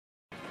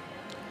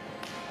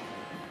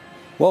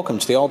Welcome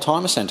to the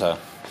Oldtimer Centre.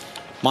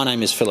 My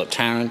name is Philip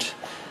Tarrant,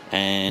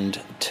 and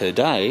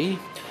today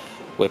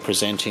we're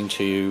presenting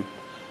to you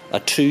a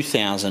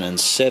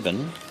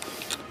 2007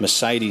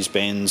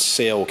 Mercedes-Benz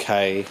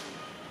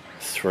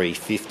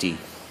CLK350.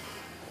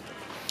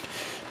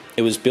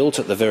 It was built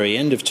at the very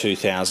end of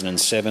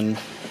 2007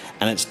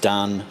 and it's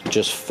done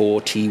just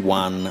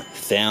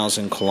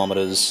 41,000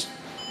 kilometres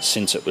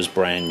since it was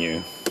brand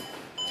new.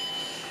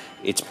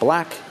 It's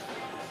black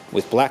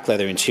with black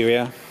leather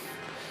interior.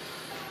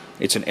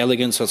 It's an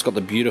elegant, so it's got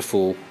the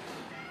beautiful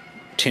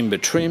timber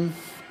trim,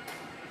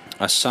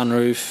 a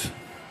sunroof,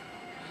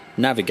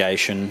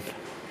 navigation,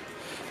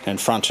 and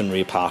front and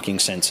rear parking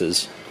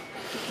sensors.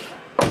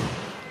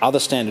 Other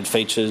standard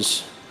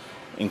features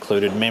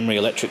included memory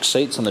electric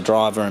seats on the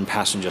driver and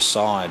passenger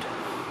side.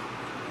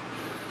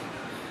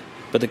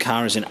 But the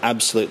car is in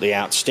absolutely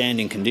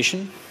outstanding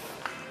condition.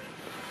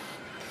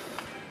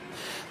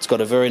 It's got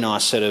a very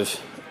nice set of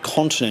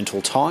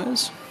Continental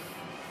tyres,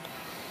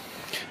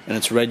 and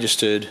it's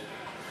registered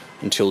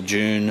until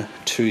June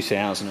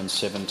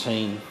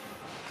 2017.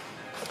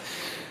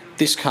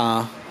 This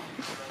car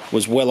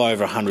was well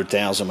over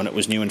 $100,000 when it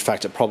was new. In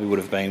fact, it probably would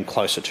have been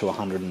closer to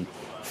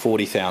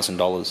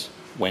 $140,000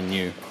 when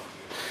new.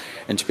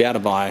 And to be able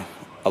to buy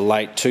a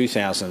late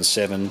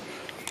 2007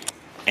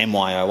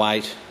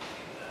 MY08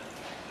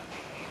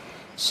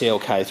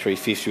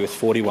 CLK350 with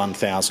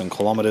 41,000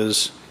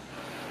 kilometres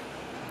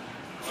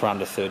for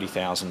under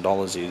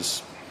 $30,000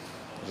 is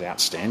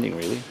outstanding,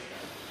 really.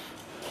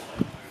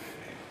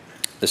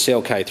 The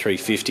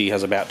CLK350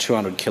 has about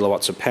 200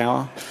 kilowatts of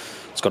power.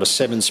 It's got a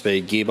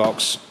 7-speed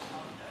gearbox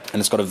and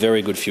it's got a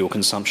very good fuel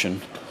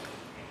consumption.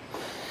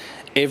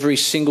 Every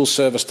single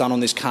service done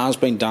on this car has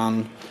been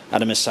done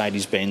at a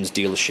Mercedes-Benz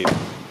dealership.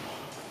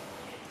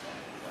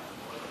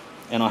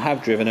 And I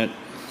have driven it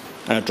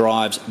and it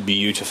drives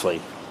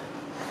beautifully.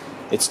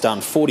 It's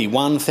done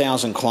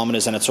 41,000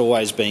 kilometres and it's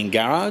always been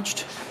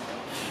garaged.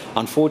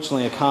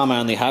 Unfortunately, a car may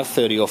only have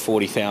 30 or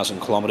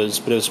 40,000 kilometres,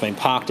 but if it's been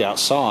parked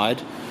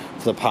outside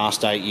for the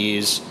past 8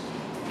 years,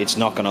 it's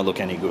not going to look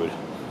any good.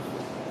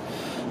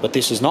 But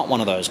this is not one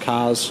of those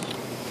cars.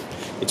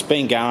 It's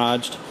been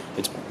garaged,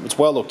 it's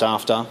well looked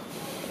after,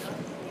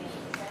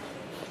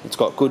 it's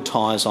got good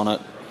tyres on it,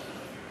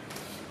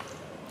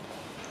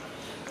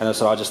 and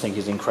that's what I just think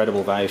is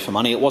incredible value for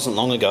money. It wasn't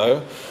long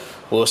ago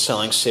we were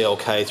selling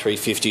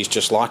CLK350s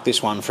just like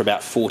this one for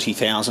about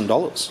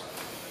 $40,000.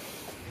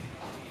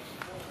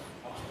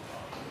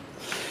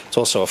 It's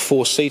also a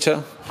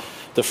 4-seater.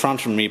 The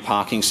front and rear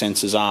parking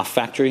sensors are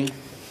factory.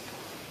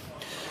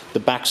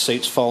 The back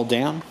seats fold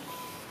down.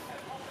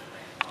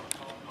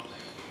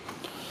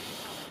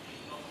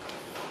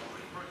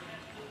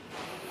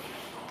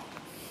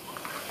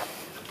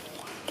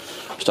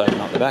 Just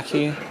open up the back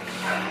here.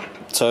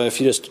 So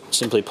if you just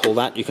simply pull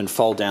that, you can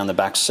fold down the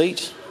back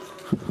seat.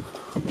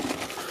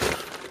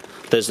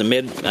 There's the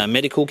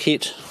medical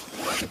kit.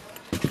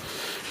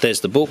 There's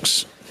the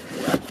books.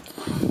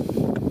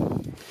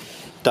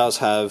 Does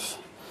have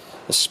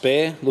a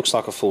spare, looks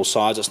like a full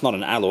size. It's not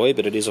an alloy,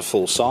 but it is a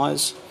full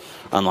size,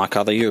 unlike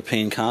other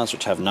European cars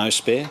which have no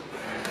spare,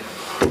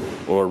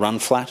 or a run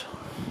flat,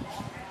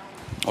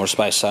 or a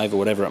space saver,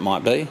 whatever it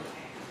might be.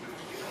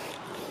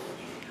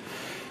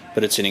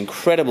 But it's in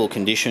incredible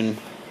condition,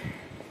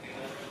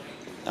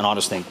 and I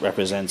just think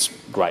represents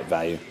great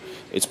value.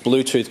 It's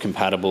Bluetooth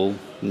compatible,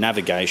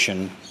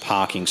 navigation,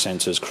 parking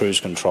sensors, cruise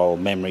control,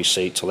 memory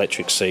seats,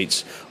 electric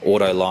seats,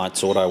 auto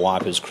lights, auto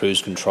wipers,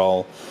 cruise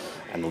control,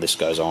 and the list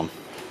goes on.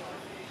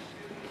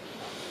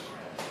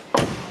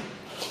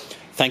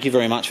 Thank you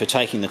very much for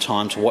taking the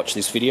time to watch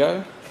this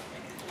video.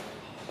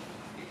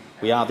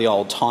 We are the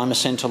Oldtimer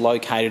Centre,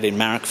 located in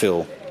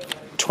Marrickville,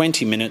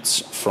 20 minutes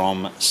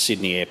from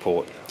Sydney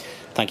Airport.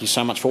 Thank you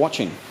so much for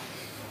watching.